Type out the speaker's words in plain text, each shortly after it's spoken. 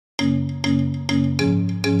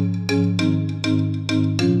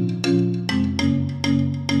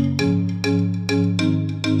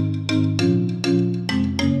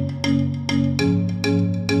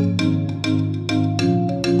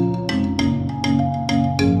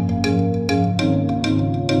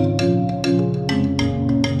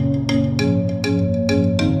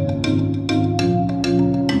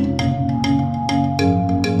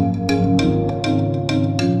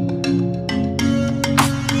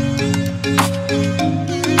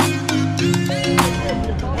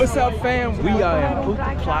up, fam? We are in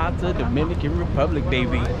Puerto Plata, Dominican Republic,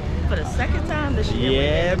 baby. For the second time this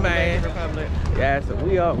year. Yeah, man. Republic. Yeah, so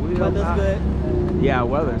we are. Weather's good. Yeah,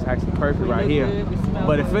 weather is actually perfect right here.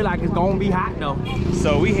 But it feel like it's gonna be hot though.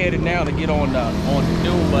 So we headed now to get on the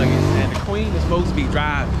dune buggies, and the queen is supposed to be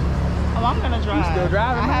driving. Oh, I'm gonna drive. You still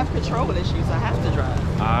driving? I have control issues. I have to drive.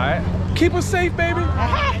 All right. Keep us safe, baby.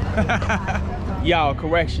 Y'all,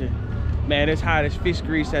 correction. Man, it's hot as fish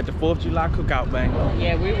grease at the 4th of July cookout, man.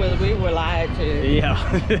 Yeah, we were lied to. Yeah,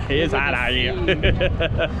 it's hot out here.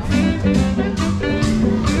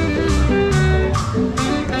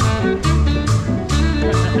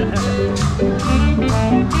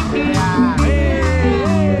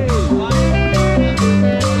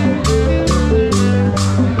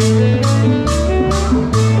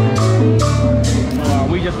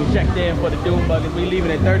 We just checked in for the dune buggies. We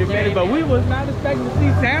leaving in 30 minutes, but we was not expecting to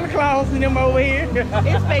see Santa Claus and them over here.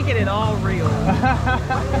 It's making it all real.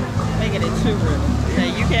 Making it too real.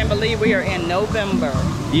 Yeah, you can't believe we are in November.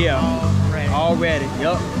 Yeah. Already.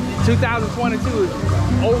 Yup. 2022 is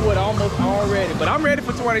over almost already, but I'm ready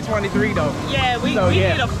for 2023 though. Yeah, we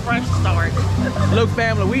need a fresh start. Look,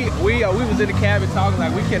 family, we was in the cabin talking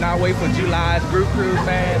like we cannot wait for July's group cruise,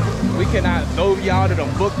 man. We cannot, those of y'all that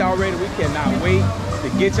are booked already, we cannot wait to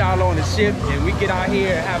get y'all on the ship and we get out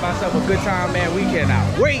here and have ourselves a good time, man. We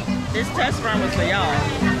cannot wait. This test run was for y'all.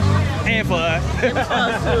 And for us. It was for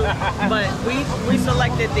us too. But we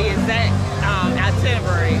selected the exact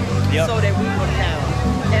itinerary so that we would have.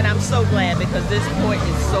 And I'm so glad because this point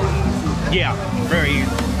is so easy. Yeah, very easy.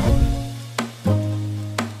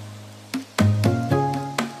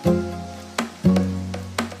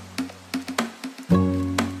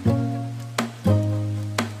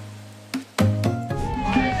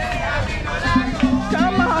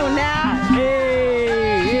 Come on now.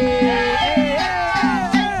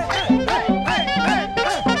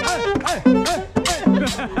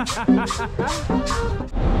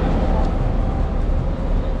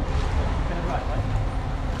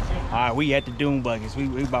 All right, we at the dune buggies.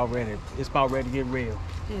 We about ready. It's about ready to get real.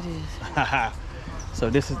 It is. So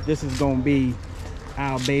this is gonna be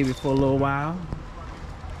our baby for a little while.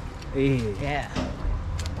 Yeah.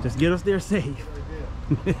 Just get us there safe.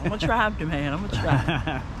 I'm gonna try, man. I'm gonna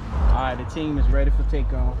try. All right, the team is ready for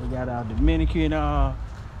takeoff. We got our Dominican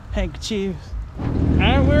handkerchiefs,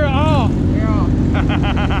 and we're off. We're off.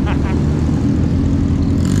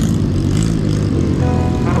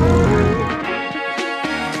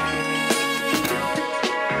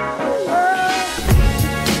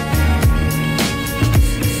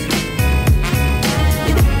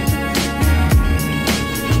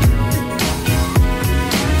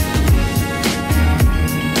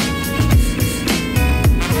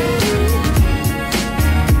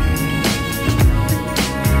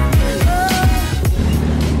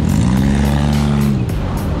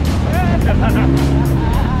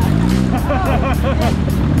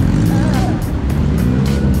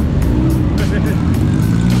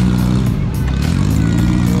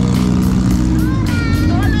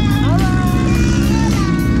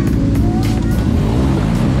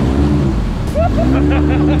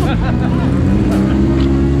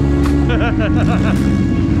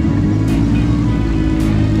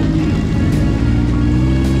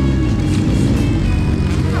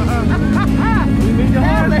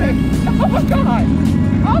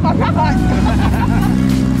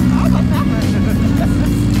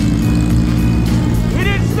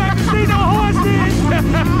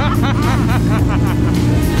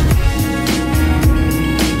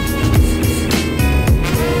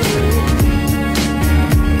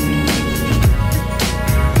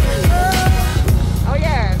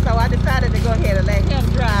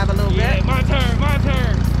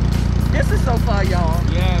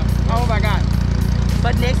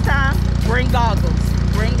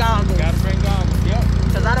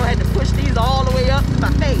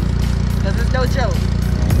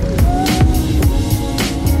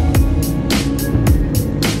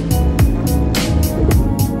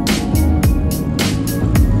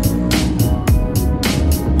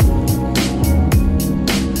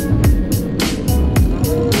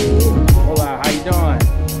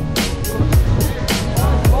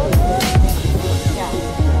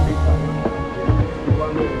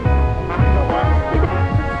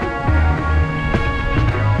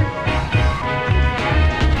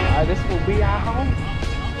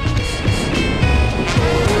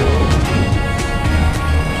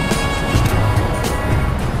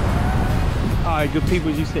 Alright, good people,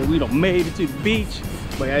 as you said, we done made it to the beach,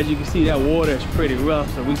 but as you can see, that water is pretty rough,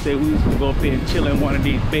 so we said we was gonna go up here and chill in one of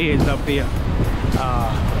these beds up here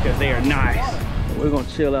because they are nice. We're gonna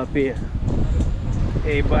chill up here.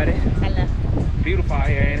 Hey, buddy. Hello. Beautiful out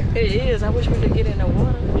here, ain't it? It is. I wish we could get in the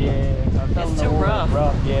water. Yeah. It's too rough.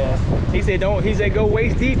 Yeah. He said go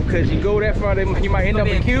waist deep because you go that far, you might end up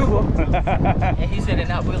in Cuba. And he said,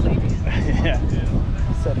 and I will leave you. Yeah.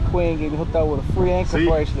 So the queen gave me hooked up with a free ankle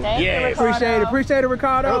bracelet. Yeah, appreciate it,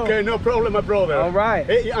 Ricardo. Okay, no problem, my brother. All right.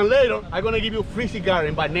 Hey, and later, I'm gonna give you free cigar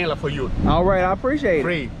and vanilla for you. All right, I appreciate it.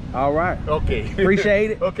 Free. All right. Okay.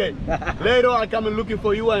 Appreciate it. Okay. Later, I come and looking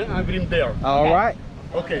for you and I bring there. All right.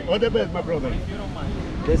 Okay. All the best, my brother.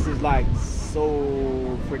 This is like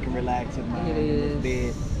so freaking relaxing, man. It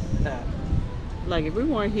is. Bed. Like if we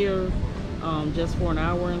weren't here just for an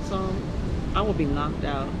hour and some, I would be knocked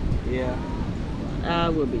out. Yeah. I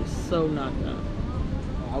would be so knocked out.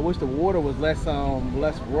 I wish the water was less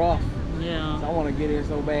rough. Yeah. I want to get in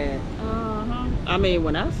so bad. I mean,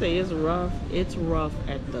 when I say it's rough at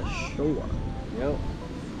the shore. Yep.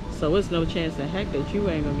 So it's no chance in heck that you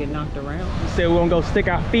ain't gonna get knocked around. We said we're gonna go stick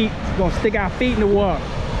our feet. We're gonna stick our feet in the water.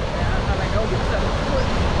 Yeah, I'm like, go get something.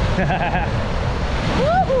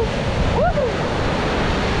 Woohoo! Woohoo!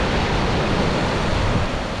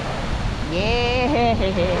 Yeah.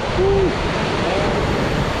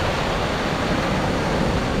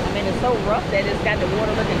 I mean, it's so rough that it's got the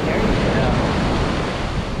water looking dirty. Yeah.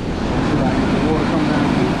 The water come down.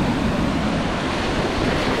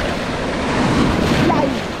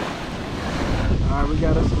 Alright, we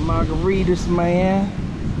got us some margaritas, man.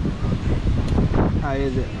 How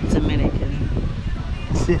is it? Dominican.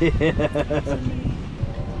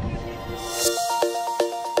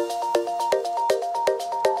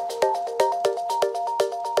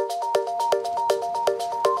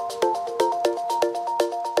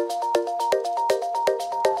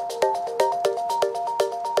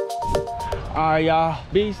 Alright, y'all.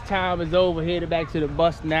 Beach time is over. Headed back to the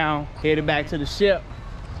bus now. Headed back to the ship.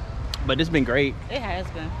 But it's been great. It has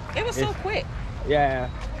been. It was so quick. Yeah.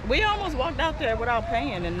 We almost walked out there without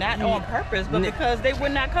paying, and not on purpose, but because they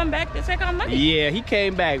would not come back to take our money. Yeah, he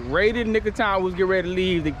came back right in the nick of time. Was getting ready to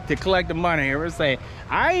leave to collect the money. And we're saying,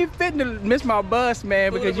 I ain't fitting to miss my bus,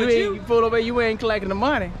 man, because you ain't collecting the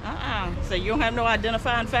money. So you don't have no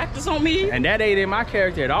identifying factors on me? And that ain't in my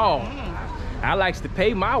character at all. I likes to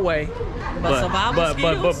pay my way. But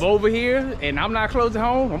over here, and I'm not close to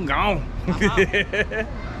home, I'm gone.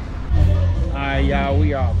 Alright, y'all,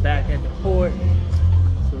 we are back at the port.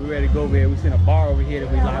 So we're ready to go over here. We seen a bar over here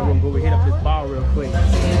that we like. We're gonna go hit up this bar real quick. Hey.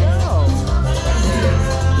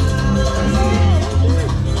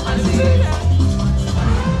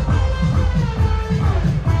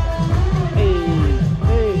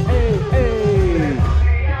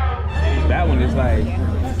 That one is like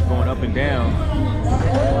going up and down.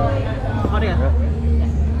 Oh, yeah.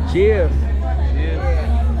 Cheers.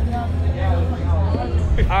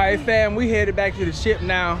 All right, fam, we headed back to the ship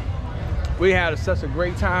now. We had such a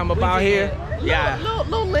great time up out here. Yeah.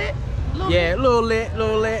 Little lit. Yeah, a little lit.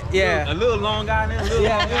 Yeah. A little long guy there. A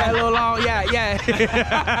little long. Yeah.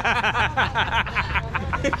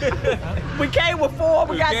 We came with 4,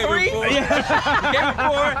 we got 3. Yeah. Came with 4,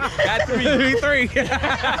 got 3.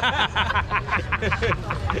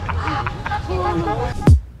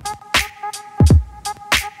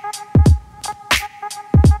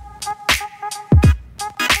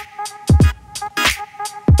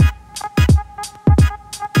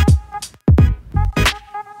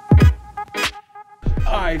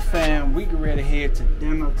 Alright, fam, we get ready to head to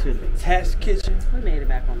dinner to the test kitchen. We made it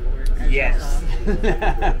back on board. Yes.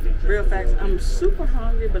 Real facts, I'm super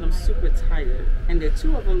hungry, but I'm super tired. And the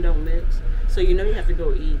 2 of them don't mix. So you know you have to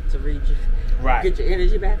go eat to get your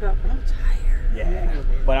energy back up. But I'm tired. Yeah.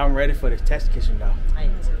 But I'm ready for the test kitchen though. I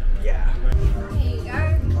am too. Yeah. Here you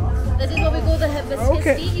go. This is what we call the hibiscus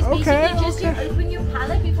tea. It's basically just to open your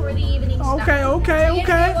palate before the evening starts. Okay.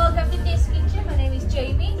 Welcome to Test Kitchen. My name is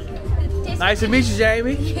Jamie. Nice to meet you,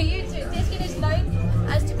 Jamie. You too. Test Kitchen is known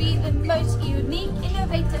as to be the most unique,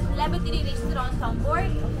 innovative laboratory restaurant on board.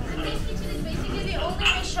 The Test Kitchen is basically the only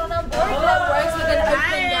restaurant on board that works with an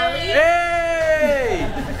open galley. Hey!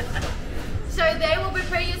 So they will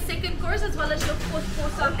prepare your second course as well as your fourth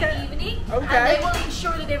course of the evening. Okay. And they will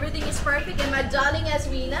ensure that everything is perfect. And my darling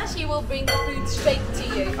Asrina, she will bring the food straight to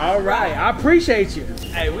you. All right, I appreciate you.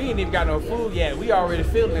 Hey, we ain't even got no food yet. We already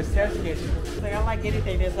feeling this test kitchen. I like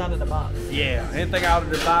anything that's out of the box. Yeah, anything out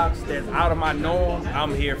of the box that's out of my norm,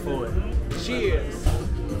 I'm here for it. Cheers.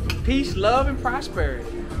 Peace, love, and prosperity.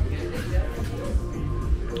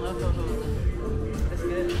 It's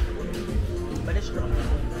good. But it's strong.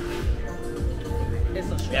 It's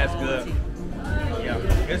a strong That's good. tea. Yeah,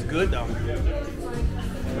 it's good though.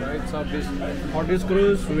 Right, so on this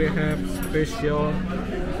cruise we have special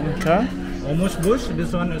Almost bush.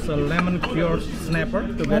 This one is a lemon cured snapper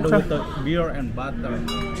together with the beer and butter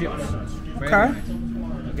chips. Very Okay.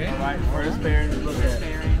 nice. Okay. All right, first pairing. Look at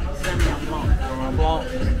that. Semi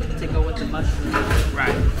blanc to go with the mushroom.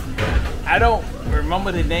 Right. I don't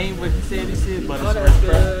remember the name what he said this is, but it's that's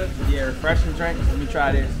good. yeah, refreshing drink. Let me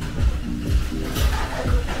try this.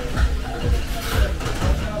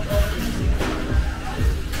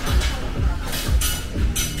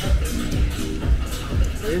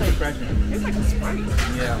 It is refreshing. It's like a Sprite.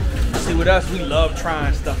 Yeah. See, with us, we love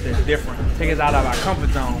trying stuff that's different. Take us out of our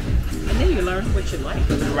comfort zone. And then you learn what you like.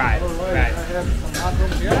 Right. Right. I have some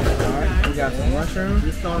mushrooms here. Alright, we got some mushrooms.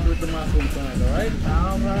 We start with the mushroom side, alright?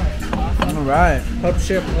 Alright. Herb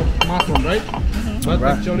shape of mushroom, right? But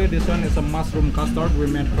Right. actually this one is a mushroom custard we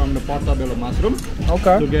made from the portobello mushroom.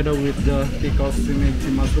 Okay. Together with the pickled spinach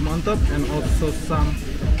mushroom on top and also some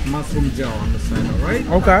mushroom gel on the side, alright?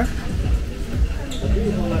 Okay.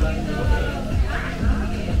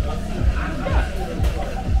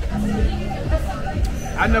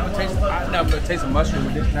 I never tasted mushroom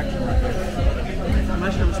with this texture right there.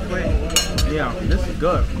 Mushroom spread. Yeah, this is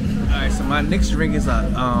good. Alright, so my next drink is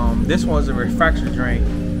a this one's a refreshing drink.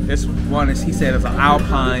 This one is, he said, is an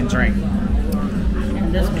alpine drink.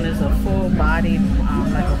 And this one is a full-bodied,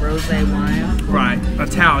 like a rosé wine. Right.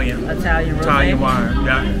 Italian. Italian rosé. Italian wine.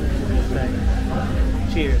 Yeah.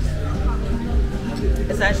 Cheers.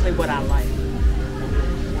 It's actually what I like.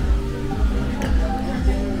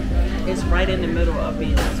 It's right in the middle of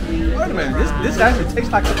being sweet. Wait a minute, this actually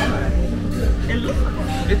tastes like a wine.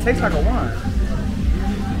 It tastes like a wine.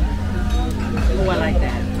 Oh, I like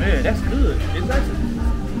that. Yeah, that's good. It's actually,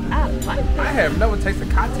 I like I that. have never tasted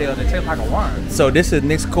a cocktail that tastes like a wine. So this is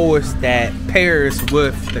next course that pairs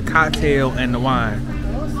with the cocktail and the wine.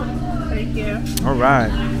 Thank you. All right.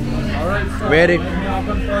 Alright, so Ready? let me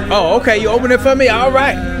open for you. Oh, okay. You open it for me. All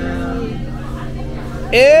right.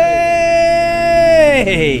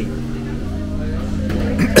 Hey.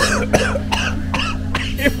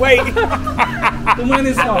 Wait. The one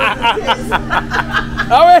is off.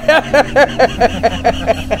 All right.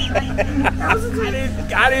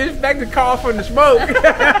 I didn't expect a call from the smoke.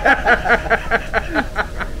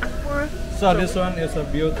 So this one is a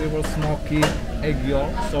beautiful smoky egg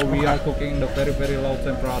yolk. So we are cooking the very low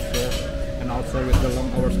temperature and also with the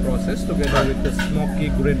long hours process together with the smoky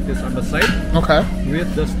green peas on the side. Okay.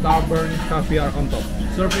 With the starburn caviar on top.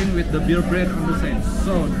 Serving with the beer bread on the side.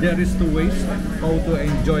 So there is two ways how to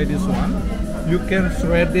enjoy this one. You can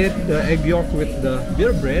shred it, the egg yolk with the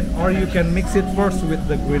beer bread, or you can mix it first with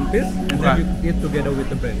the green peas and then you eat together with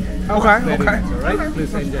the bread. Okay. Very Okay. nice, alright?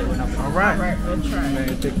 Please enjoy. All right. We'll try. May I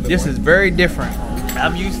take the This one? is very different.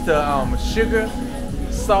 I'm used to sugar,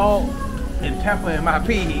 salt, and pepper in my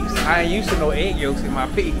peas. I ain't used to no egg yolks in my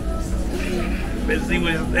peas. Let's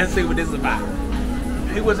see what this is about.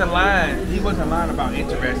 He wasn't lying. He wasn't lying about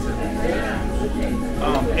interesting.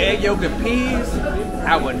 Egg yolk and peas,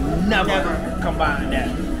 I would never combine that.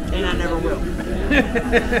 And I never will.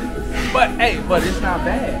 But hey, but it's not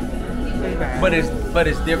bad. But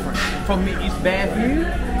it's different. For me, it's bad for you.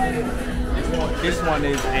 This one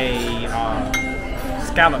is a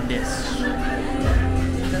scallop dish.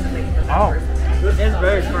 Oh, It's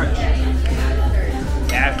very fresh.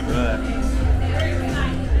 that's good.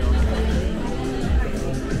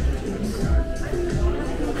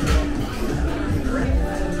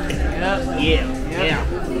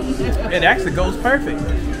 Yeah. It actually goes perfect.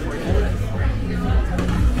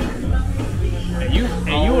 And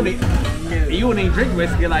you don't even drink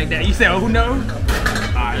whiskey like that. You say, oh no?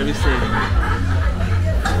 Alright, let me see.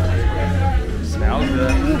 Smells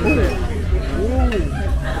good.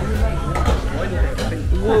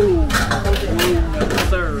 Whoa.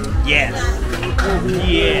 Sir. Yes.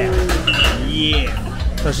 Yeah.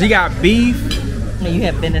 Yeah. So she got beef And you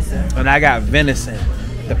have venison. and I got venison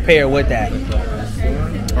to pair with that.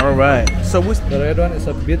 Alright. So what's The red one is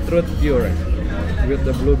a beetroot puree with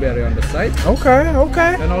the blueberry on the side. okay,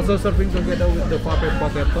 okay. And also serving together with the puppet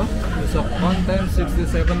potato. It's a contain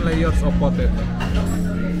 67 layers of potato.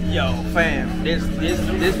 Yo, fam, this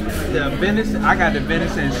the venison. I got the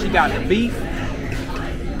venison. She got the beef.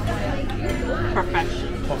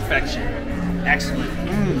 Perfection. Perfection. Excellent.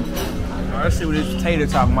 Now, let's see what this potato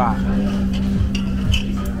talking about.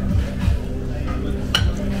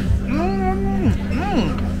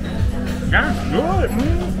 That's good.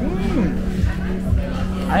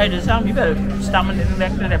 I had to tell him, you better stop and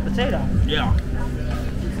next to that potato. Yeah.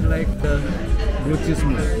 Like the blue cheese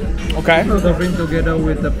mousse. Okay. Serving together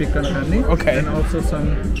with the pecan honey. Okay. And also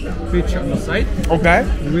some peach on the side Okay.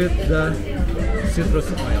 with the citrus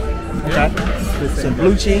oil. Okay. Please Some enjoy.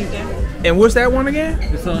 blue cheese. And what's that one again?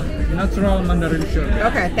 It's a natural Mandarin sherbet.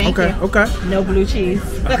 Okay, thank you. Okay. No blue cheese.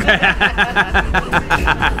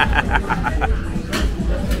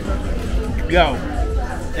 Yo,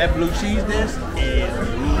 that blue cheese dish is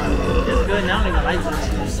It's good. Now I don't even like blue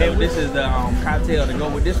cheese. so this is the cocktail to go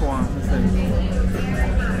with this one.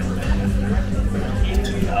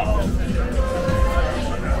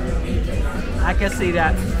 I can see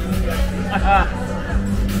that.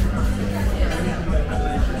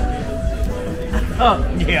 Oh,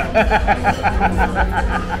 yeah.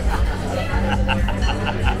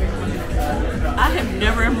 I have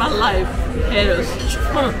never in my life had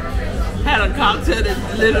a cocktail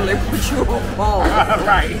that literally put you on pause.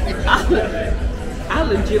 Right. I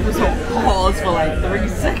legit was on pause for like 3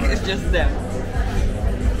 seconds just now.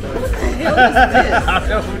 What the hell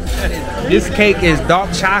is this? This cake is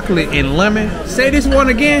dark chocolate and lemon. Say this one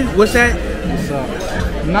again. What's that? It's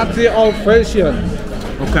a nutty old fashioned.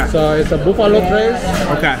 Okay. So it's a buffalo trace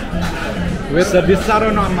Okay. with the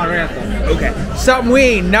Bizarro amaretto. Okay. Something we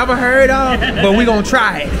ain't never heard of, but we gonna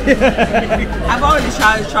try it. I've already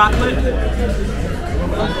tried chocolate.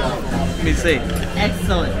 Let me see.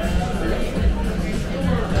 Excellent.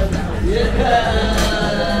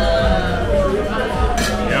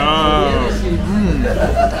 Yo.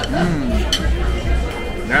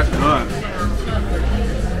 That's good.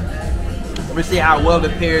 Let me see how well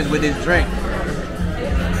it pairs with this drink.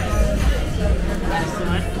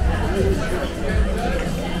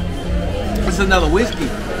 It's another whiskey.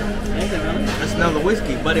 It's another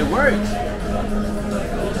whiskey, but it works.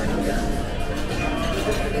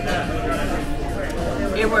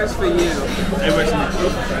 It works for you. It works.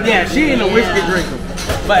 Yeah, she ain't a whiskey drinker.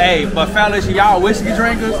 But hey, but fellas, y'all whiskey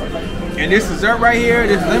drinkers, and this dessert right here,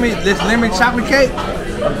 this lemon chocolate cake,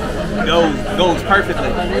 goes perfectly.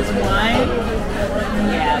 But this wine,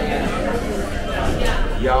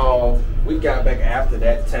 Y'all, we got back after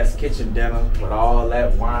that test kitchen dinner with all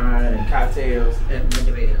that wine and cocktails and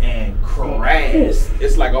crashed.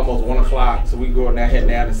 It's like almost 1 o'clock, so we going down here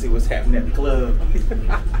now to see what's happening at the club.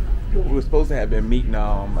 We were supposed to have been meeting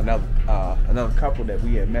another couple that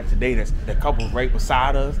we had met today. The couple right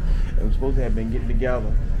beside us, and we were supposed to have been getting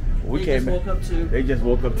together. We They just woke up too. They just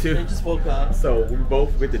woke up too. They just woke up. So we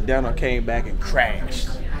both with the dinner came back and crashed.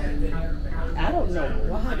 I don't know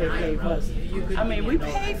why they gave us. I mean, we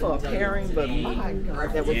paid for a pairing, but my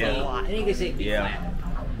God, that was a lot. Yeah.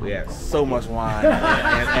 We had so much wine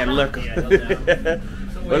and liquor.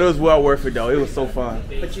 But it was well worth it though. It was so fun.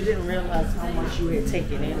 But you didn't realize how much you had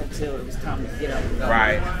taken in until it was time to get up and go.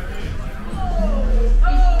 Right.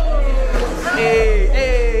 Hey,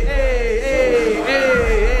 hey, hey, hey, hey,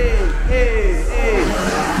 hey,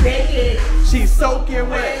 hey, hey. She's soaking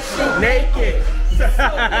wet, naked.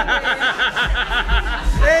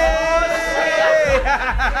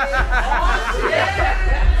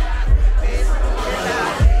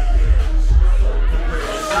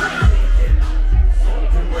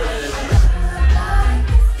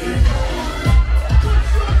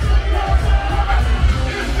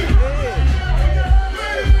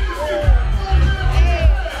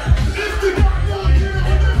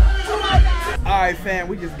 Alright fam,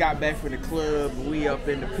 we just got back from the club. We up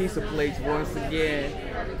in the pizza place once again.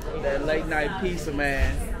 That late night pizza,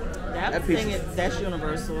 man. That thing that's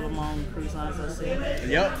universal among cruise lines I see.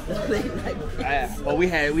 Yep. Late night pizza. Yeah. But we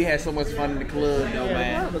had so much fun in the club though,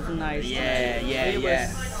 man. That was nice. Yeah. It was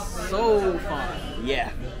so fun.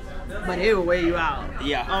 Yeah. But it will wear you out.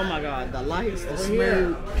 Yeah. Oh my God, the lights, the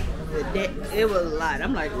smooth. It was a lot.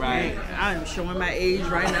 I'm like, right. Man, I'm showing my age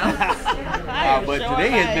right now. But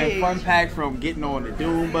today has been fun packed from getting on the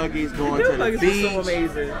dune buggies, going to the beach. Was so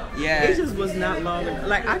amazing. Yeah. It just was not long enough.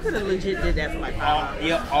 Like I could have legit did that for like 5 hours.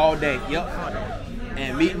 Yep, all day. Yep.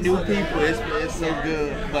 And meeting new people, it's so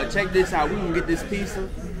good. But check this out. We're going to get this pizza,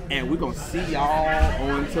 and we're going to see y'all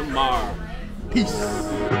on tomorrow. Peace.